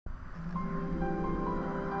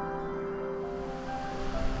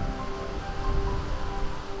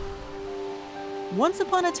Once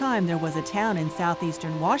upon a time, there was a town in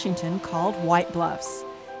southeastern Washington called White Bluffs.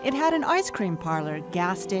 It had an ice cream parlor,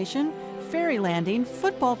 gas station, ferry landing,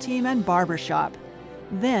 football team, and barber shop.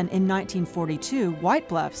 Then, in 1942, White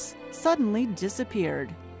Bluffs suddenly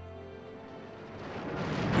disappeared.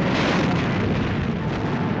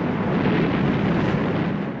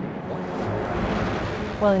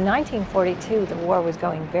 Well, in 1942, the war was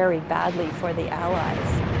going very badly for the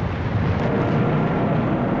Allies.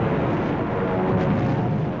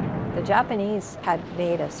 The Japanese had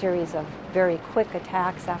made a series of very quick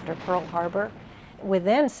attacks after Pearl Harbor.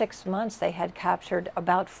 Within 6 months, they had captured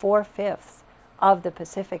about 4/5 of the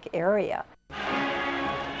Pacific area.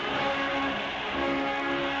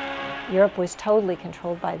 Europe was totally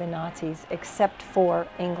controlled by the Nazis, except for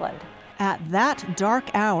England. At that dark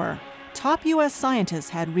hour, top U.S. scientists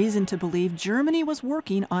had reason to believe Germany was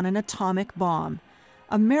working on an atomic bomb.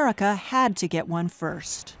 America had to get one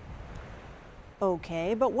first.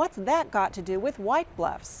 Okay, but what's that got to do with White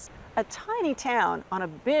Bluffs? A tiny town on a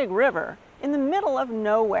big river in the middle of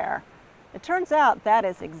nowhere. It turns out that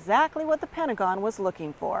is exactly what the Pentagon was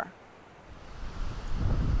looking for.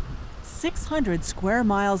 600 square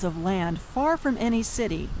miles of land far from any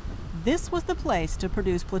city. This was the place to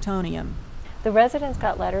produce plutonium. The residents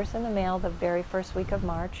got letters in the mail the very first week of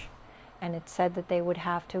March, and it said that they would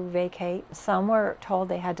have to vacate. Some were told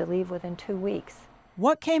they had to leave within 2 weeks.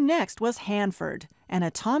 What came next was Hanford, an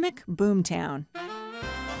atomic boomtown.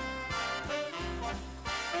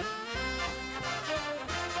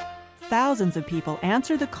 Thousands of people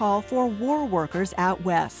answered the call for war workers out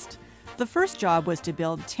west. The first job was to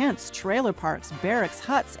build tents, trailer parks, barracks,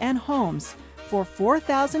 huts, and homes for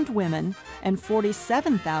 4,000 women and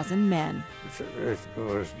 47,000 men. It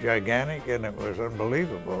was gigantic and it was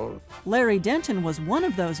unbelievable. Larry Denton was one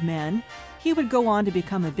of those men. He would go on to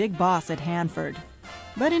become a big boss at Hanford.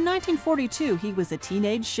 But in 1942, he was a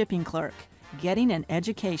teenage shipping clerk, getting an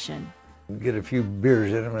education. Get a few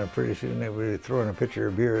beers in them, and pretty soon they would be throwing a pitcher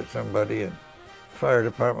of beer at somebody, and the fire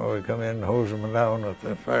department would come in and hose them down with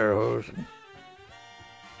the fire hose.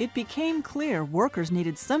 It became clear workers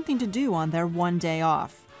needed something to do on their one day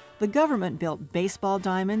off. The government built baseball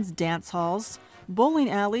diamonds, dance halls, bowling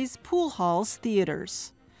alleys, pool halls,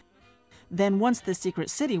 theaters. Then once the secret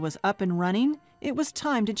city was up and running, it was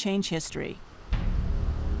time to change history.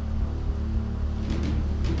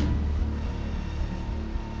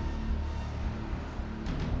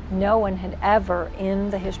 No one had ever in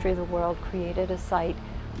the history of the world created a site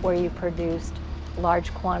where you produced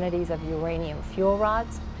large quantities of uranium fuel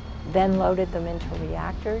rods, then loaded them into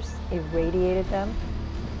reactors, irradiated them,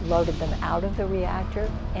 loaded them out of the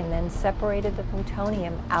reactor, and then separated the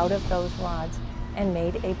plutonium out of those rods and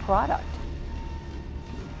made a product.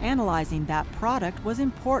 Analyzing that product was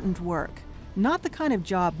important work, not the kind of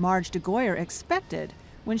job Marge DeGoyer expected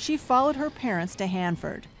when she followed her parents to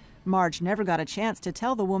Hanford. Marge never got a chance to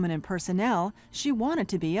tell the woman in personnel she wanted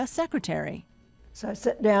to be a secretary. So I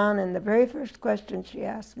sat down, and the very first question she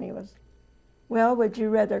asked me was, well, would you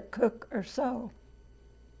rather cook or sew?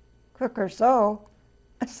 Cook or sew?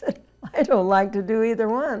 I said, I don't like to do either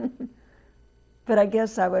one, but I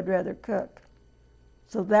guess I would rather cook.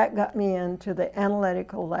 So that got me into the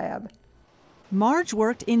analytical lab. Marge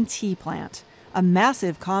worked in Tea Plant, a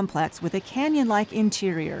massive complex with a canyon-like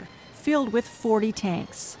interior filled with 40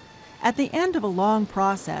 tanks. At the end of a long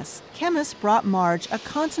process, chemists brought Marge a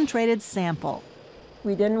concentrated sample.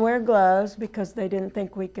 We didn't wear gloves because they didn't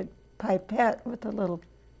think we could pipette with the little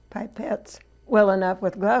pipettes well enough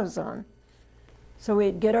with gloves on. So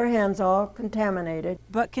we'd get our hands all contaminated.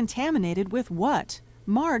 But contaminated with what?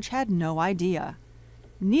 Marge had no idea.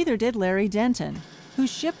 Neither did Larry Denton, who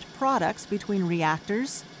shipped products between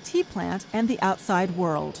reactors, Tea Plant, and the outside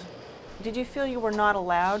world. Did you feel you were not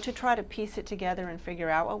allowed to try to piece it together and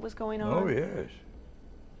figure out what was going on? Oh, yes.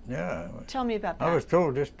 Yeah. Tell me about that. I was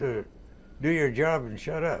told just to do your job and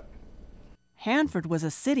shut up. Hanford was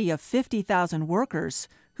a city of 50,000 workers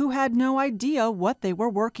who had no idea what they were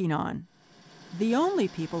working on. The only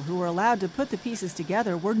people who were allowed to put the pieces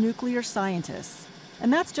together were nuclear scientists.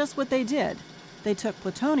 And that's just what they did. They took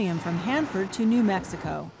plutonium from Hanford to New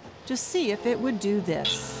Mexico to see if it would do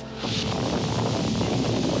this.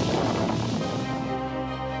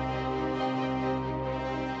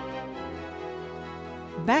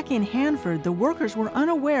 Back in Hanford, the workers were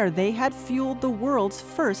unaware they had fueled the world's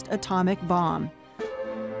first atomic bomb.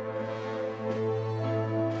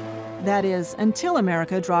 That is, until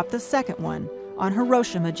America dropped the second one on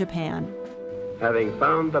Hiroshima, Japan. Having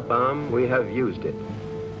found the bomb, we have used it.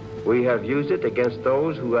 We have used it against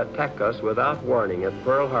those who attack us without warning at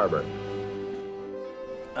Pearl Harbor.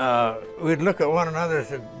 we'd look at one another and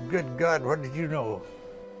said, good God, what did you know?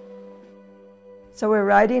 So we're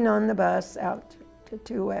riding on the bus out to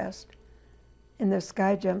 2 West, and this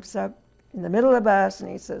guy jumps up in the middle of the bus and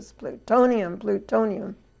he says, plutonium,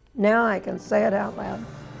 plutonium. Now I can say it out loud.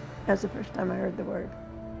 That's the first time I heard the word.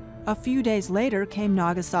 A few days later came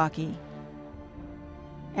Nagasaki,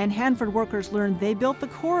 and Hanford workers learned they built the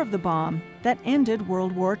core of the bomb that ended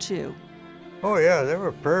World War II. Oh yeah, there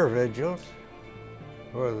were prayer vigils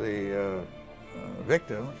for the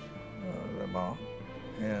victims of the bomb.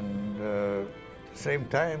 And at the same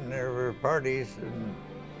time, there were parties and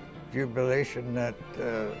jubilation that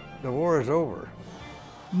the war is over.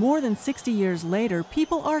 More than 60 years later,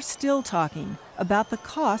 people are still talking about the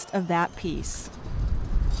cost of that peace.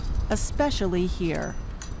 Especially here,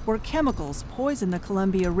 where chemicals poison the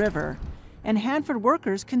Columbia River, and Hanford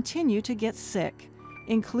workers continue to get sick,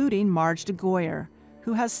 including Marge DeGoyer,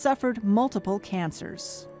 who has suffered multiple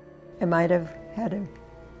cancers. I might have had a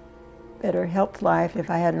better health life if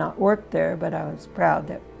I had not worked there, but I was proud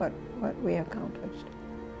that what we accomplished.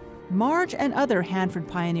 Marge and other Hanford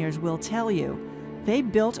pioneers will tell you they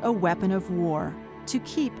built a weapon of war to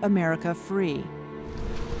keep America free.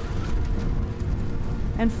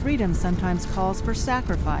 And freedom sometimes calls for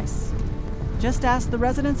sacrifice. Just ask the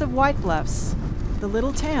residents of White Bluffs, the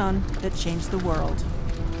little town that changed the world.